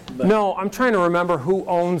great. But No, I'm trying to remember who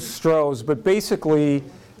owns Stroh's, but basically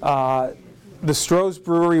the Stroh's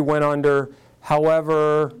Brewery went under.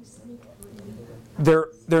 However,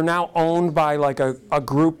 they're now owned by like a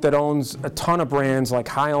group that owns a ton of brands like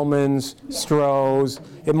Heilmann's, Stroh's.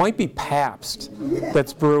 It might be Pabst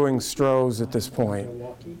that's brewing Stroh's at this point.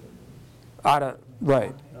 Milwaukee?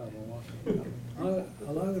 Right.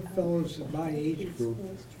 A lot of the fellows in my age group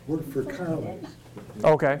work for Carnegie.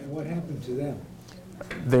 Okay. And what happened to them?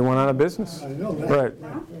 They went out of business. I know that. Right.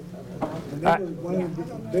 And they were one of the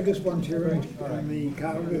biggest ones here in the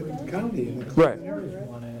county. In the Right. Cleveland area.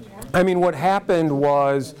 I mean, what happened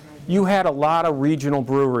was you had a lot of regional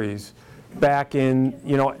breweries back in,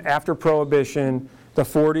 after Prohibition, the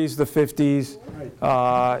 40s, the 50s,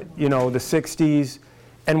 the 60s.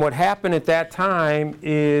 And what happened at that time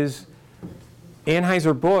is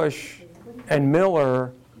Anheuser-Busch and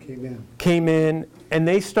Miller came in and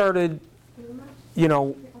they started,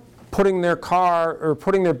 putting their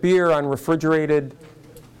beer on refrigerated,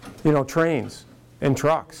 trains and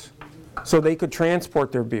trucks so they could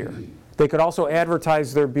transport their beer. They could also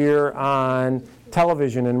advertise their beer on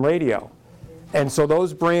television and radio. And so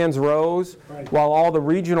those brands rose, while all the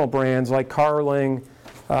regional brands like Carling,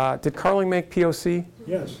 did Carling make POC?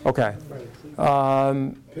 Yes. Okay.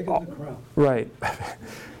 Pick up the crowd. Right.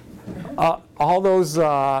 All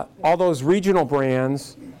those regional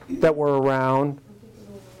brands that were around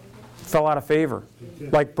fell out of favor.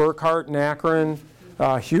 Like Burkhart in Akron,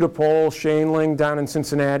 Hudipole, Shaneling down in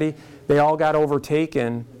Cincinnati, they all got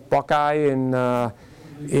overtaken. Buckeye in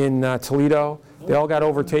Toledo, they all got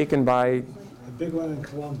overtaken by. A big one in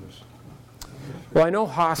Columbus. Well, I know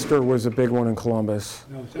Hoster was a big one in Columbus.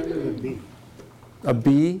 No, it's actually a B. A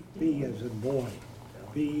B? B as in boy.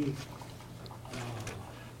 B.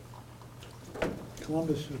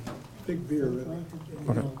 Columbus is big beer,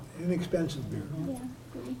 inexpensive beer.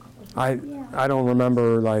 I don't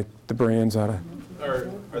remember like the brands out of.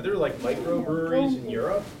 Are there like microbreweries in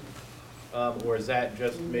Europe? Or is that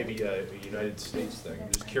just maybe a United States thing?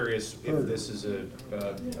 I'm just curious if this is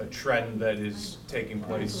a trend that is taking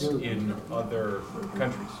place in other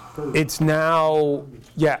countries. It's now,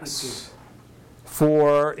 yes.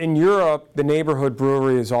 In Europe, the neighborhood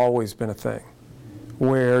brewery has always been a thing,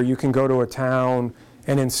 where you can go to a town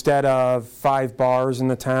and instead of 5 bars in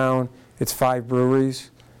the town, it's 5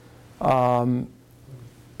 breweries. And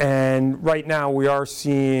right now we are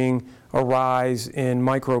seeing a rise in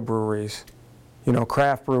microbreweries,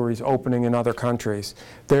 craft breweries opening in other countries.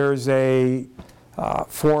 There's a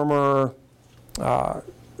former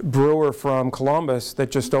brewer from Columbus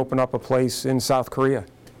that just opened up a place in South Korea.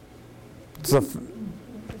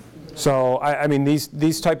 So I mean,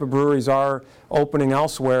 these type of breweries are opening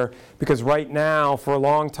elsewhere because right now, for a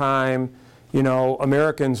long time,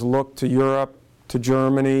 Americans look to Europe, to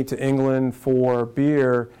Germany, to England for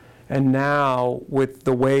beer. And now, with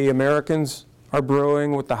the way Americans are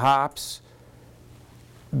brewing with the hops,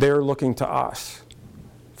 they're looking to us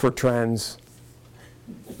for trends.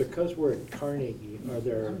 Because we're at Carnegie, are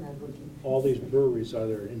there, all these breweries, are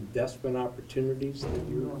there investment opportunities that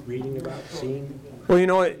you're reading about, seeing?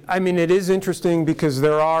 Well, it is interesting because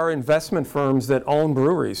there are investment firms that own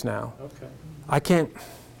breweries now. Okay.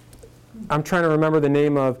 I'm trying to remember the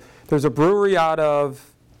name of, there's a brewery out of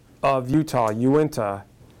Utah, Uinta,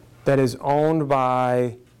 that is owned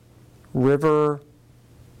by River,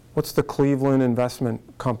 what's the Cleveland investment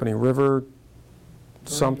company? River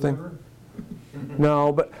something?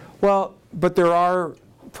 No, but there are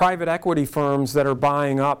private equity firms that are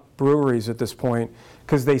buying up breweries at this point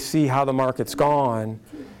because they see how the market's gone.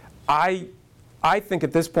 I think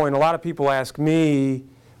at this point, a lot of people ask me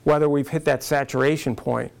whether we've hit that saturation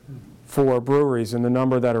point for breweries and the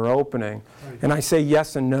number that are opening. And I say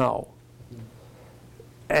yes and no.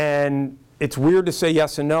 And it's weird to say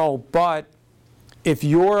yes and no, but if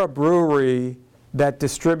you're a brewery that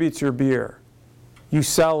distributes your beer, you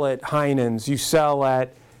sell at Heinen's, you sell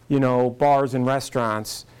at, bars and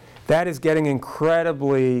restaurants, that is getting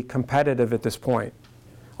incredibly competitive at this point.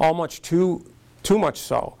 Almost too much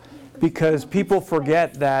so. Because people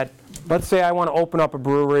forget that, let's say I want to open up a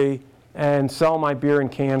brewery and sell my beer in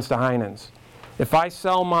cans to Heinen's. If I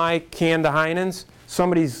sell my can to Heinen's,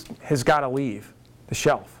 somebody has got to leave the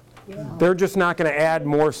shelf. They're just not going to add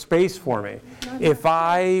more space for me. If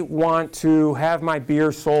I want to have my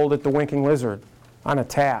beer sold at the Winking Lizard on a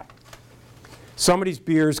tap, somebody's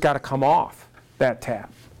beer's got to come off that tap.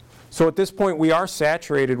 So at this point, we are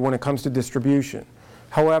saturated when it comes to distribution.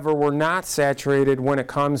 However, we're not saturated when it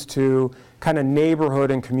comes to kind of neighborhood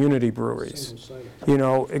and community breweries.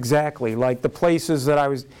 Exactly. Like the places that I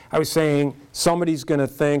was saying, somebody's going to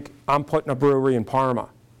think I'm putting a brewery in Parma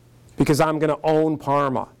because I'm going to own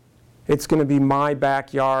Parma. It's going to be my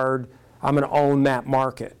backyard. I'm going to own that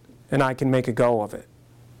market, and I can make a go of it.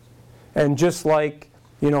 And just like,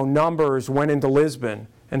 Numbers went into Lisbon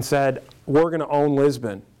and said, we're going to own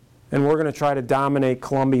Lisbon, and we're going to try to dominate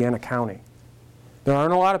Columbiana County. There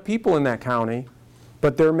aren't a lot of people in that county,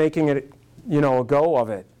 but they're making it, a go of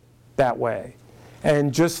it that way.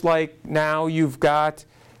 And just like now you've got,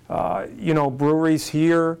 breweries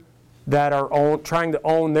here that are trying to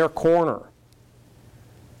own their corner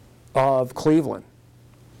of Cleveland.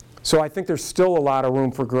 So I think there's still a lot of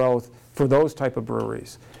room for growth for those type of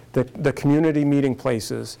breweries. The community meeting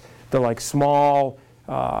places, the like small,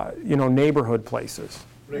 neighborhood places.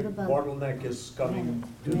 Rick, bottleneck is coming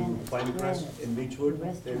to Pinecrest in Beechwood.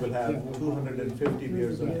 They will have 250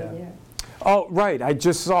 beers on tap. Oh, right, I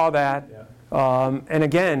just saw that. Yeah. And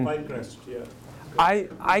again, Pinecrest, yeah.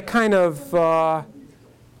 I kind of,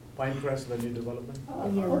 Pinecrest, the new development.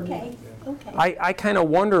 Okay. I kind of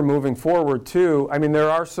wonder moving forward too. I mean, there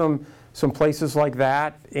are some some places like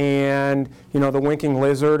that, and, you know, the Winking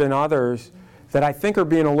Lizard and others that I think are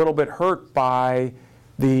being a little bit hurt by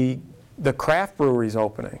the craft breweries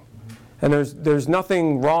opening. And there's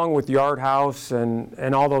nothing wrong with Yard House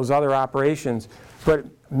and all those other operations, but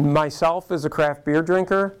myself as a craft beer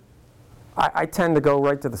drinker, I tend to go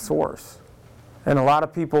right to the source. And a lot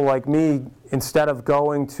of people like me, instead of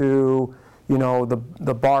going to, you know, the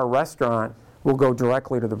bar restaurant, will go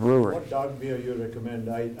directly to the brewery. What dark beer you recommend?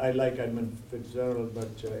 I like Edmund Fitzgerald, but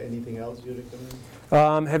anything else you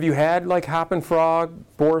recommend? Have you had like Hoppin' Frog,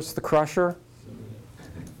 Boris the Crusher?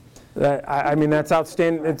 I mean, that's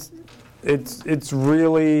outstanding. It's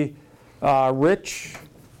really rich.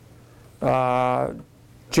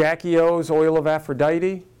 Jackie O's Oil of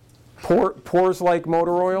Aphrodite. Pours like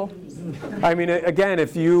motor oil. I mean, again,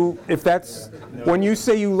 if that's, when you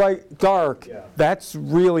say you like dark, that's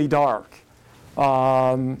really dark.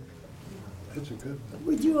 That's a good one.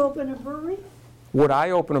 Would you open a brewery? Would I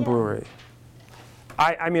open a brewery?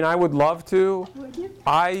 I mean, I would love to. Would you?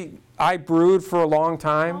 I brewed for a long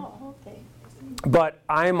time, Oh, okay. but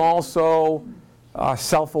I'm also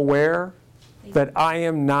self-aware that I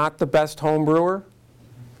am not the best home brewer.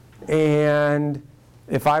 And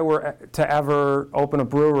if I were to ever open a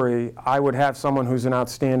brewery, I would have someone who's an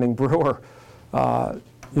outstanding brewer,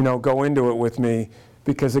 you know, go into it with me.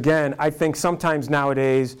 Because again, I think sometimes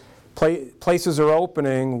nowadays, places are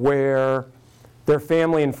opening where their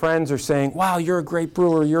family and friends are saying, wow, you're a great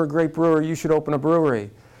brewer, you should open a brewery.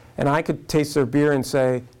 And I could taste their beer and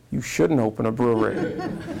say, you shouldn't open a brewery.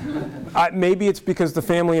 Maybe it's because the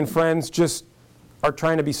family and friends just are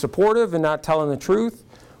trying to be supportive and not telling the truth.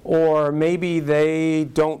 Or maybe they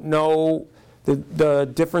don't know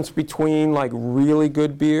the difference between like really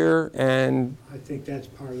good beer and I think that's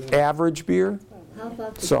part of it. average beer. How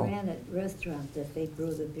about the So- Granite Restaurant, that they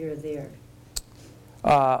brew the beer there?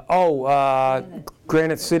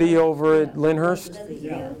 Granite City over at Lyndhurst?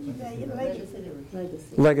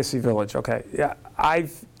 Legacy Village, okay. Yeah,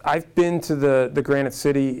 I've been to the Granite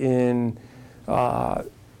City in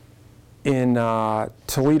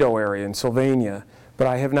Toledo area, in Sylvania, but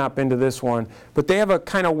I have not been to this one. But they have a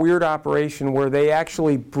kind of weird operation where they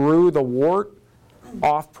actually brew the wort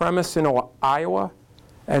off-premise in Iowa,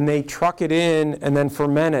 and they truck it in and then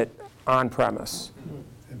ferment it on-premise.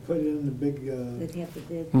 And put it in the big, They'd have to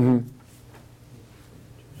dig. Mhm.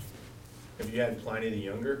 Have you had Pliny the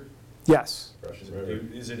Younger? Yes,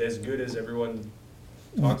 Is it as good as everyone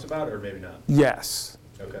talks about, or maybe not? yes.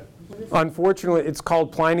 Okay. Unfortunately, it's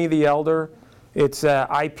called Pliny the Elder. It's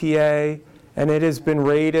IPA, and it has been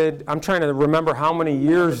rated, I'm trying to remember how many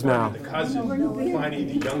years now. The cousin, Pliny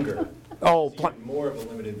the Younger. Oh, It's even more of a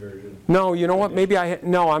limited version. no, you know what, maybe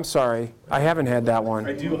no, I'm sorry. I haven't had that one.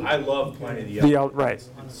 I love Pliny the Younger. Right.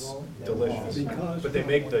 It's delicious. But they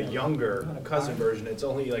make the younger cousin version, it's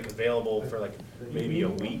only like available for like maybe a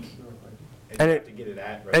week. And you it- have to get it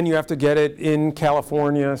at. Right? And you have to get it in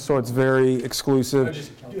California, so it's very I exclusive.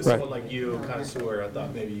 just, Right. someone like you, connoisseur, I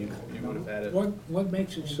thought maybe you would have had it. what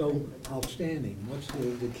makes it so outstanding? What's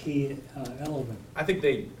the key element? I think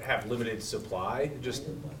they have limited supply, just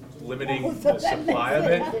limiting the supply of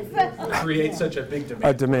it creates such a big A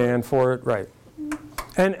demand. demand for it, right.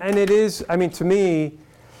 And it is, I mean, to me,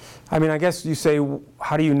 I mean, I guess you say,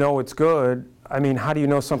 how do you know it's good? I mean, how do you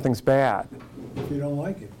know something's bad? If you don't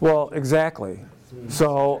like it. Well, exactly.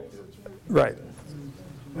 So, right,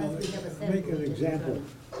 Well, make an example.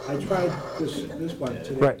 I tried this one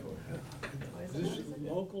today. right. Is this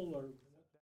local or?